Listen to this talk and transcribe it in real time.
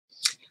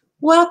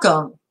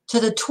Welcome to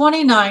the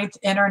 29th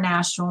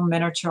International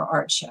Miniature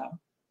Art Show.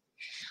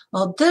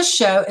 Well, this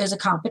show is a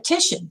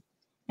competition,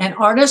 and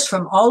artists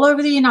from all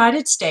over the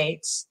United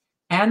States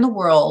and the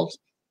world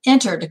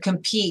enter to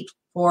compete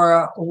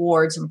for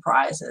awards and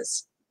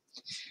prizes.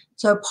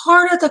 So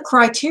part of the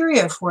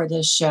criteria for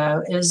this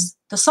show is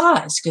the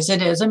size, because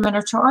it is a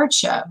miniature art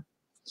show.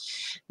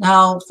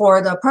 Now,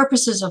 for the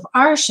purposes of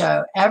our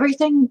show,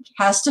 everything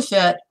has to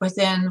fit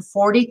within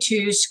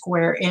 42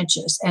 square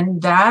inches,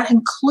 and that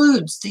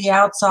includes the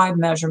outside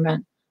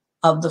measurement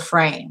of the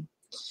frame.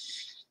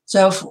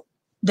 So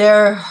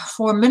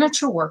for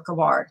miniature work of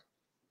art,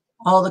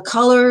 all the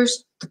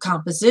colors, the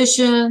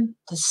composition,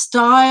 the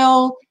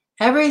style,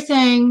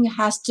 everything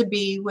has to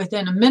be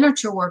within a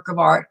miniature work of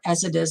art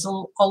as it is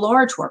a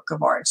large work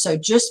of art. So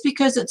just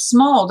because it's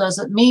small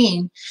doesn't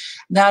mean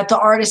that the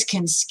artist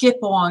can skip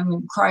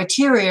on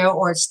criteria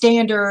or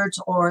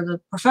standards or the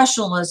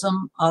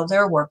professionalism of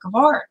their work of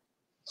art.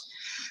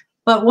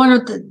 But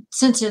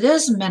since it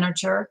is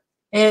miniature,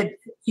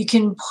 you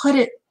can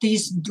put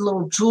these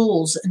little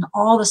jewels in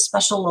all the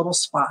special little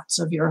spots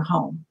of your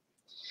home.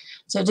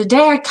 So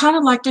today I'd kind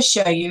of like to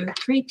show you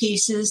 3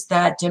 pieces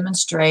that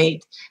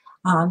demonstrate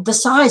the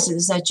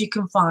sizes that you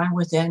can find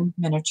within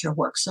miniature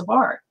works of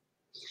art.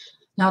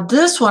 Now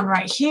this one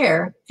right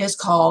here is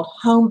called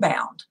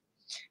Homebound,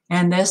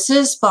 and this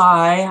is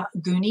by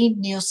Goonie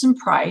Nielsen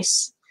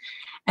Price,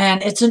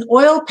 and it's an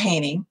oil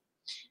painting,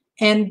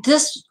 and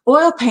this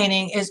oil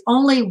painting is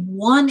only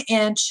 1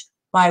 inch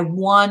by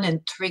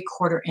 1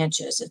 3/4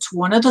 inches. It's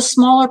one of the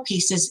smaller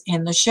pieces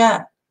in the show.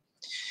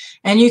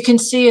 And you can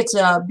see it's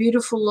a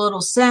beautiful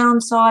little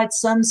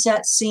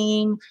sunset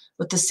scene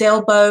with the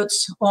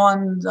sailboats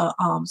on the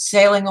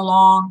sailing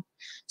along.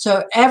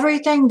 So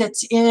everything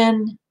that's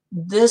in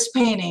this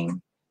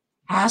painting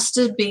has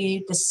to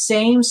be the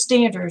same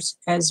standards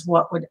as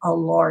what a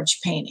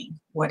large painting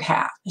would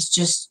have. It's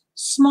just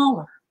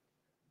smaller.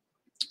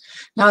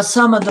 Now,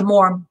 some of the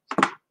more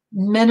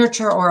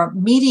miniature or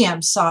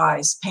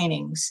medium-sized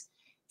paintings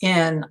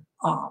in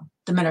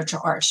the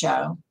miniature art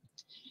show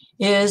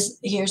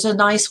here's a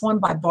nice one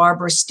by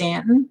Barbara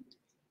Stanton.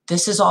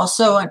 This is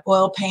also an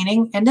oil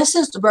painting, and this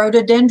is the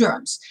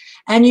rhododendrons.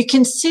 And you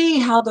can see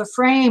how the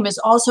frame is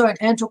also an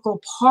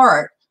integral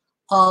part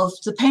of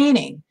the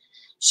painting.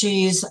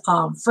 She's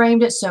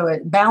framed it so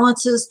it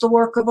balances the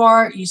work of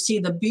art. You see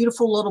the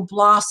beautiful little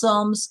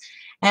blossoms,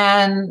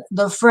 and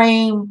the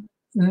frame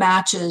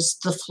matches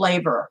the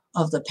flavor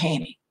of the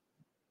painting.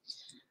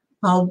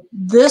 Now,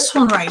 this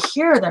one right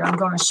here that I'm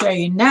going to show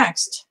you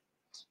next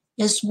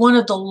is one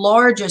of the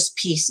largest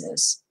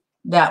pieces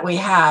that we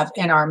have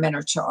in our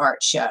miniature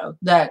art show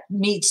that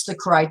meets the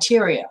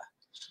criteria.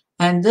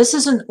 And this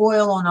is an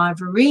oil on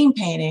ivorine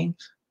painting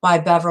by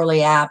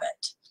Beverly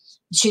Abbott.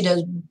 She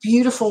does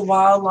beautiful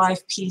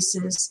wildlife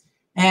pieces,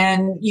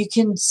 and you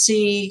can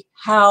see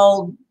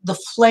how the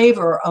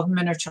flavor of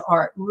miniature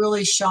art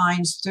really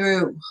shines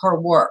through her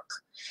work.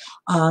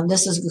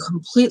 This is a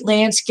complete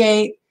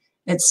landscape.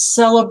 It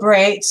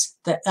celebrates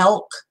the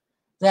elk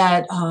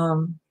that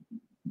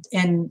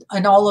in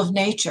all of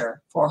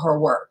nature for her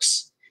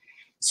works.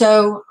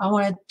 So I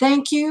want to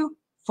thank you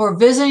for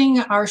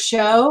visiting our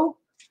show.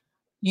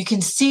 You can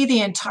see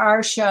the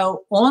entire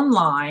show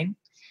online.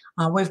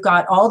 We've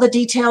got all the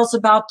details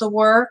about the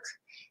work.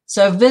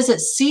 So visit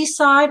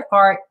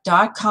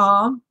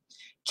seasideart.com.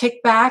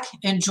 Kick back,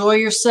 enjoy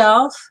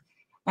yourself,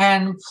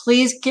 and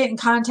please get in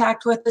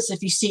contact with us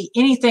if you see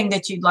anything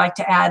that you'd like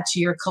to add to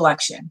your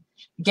collection.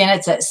 Again,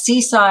 it's at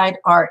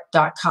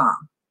seasideart.com.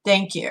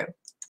 Thank you.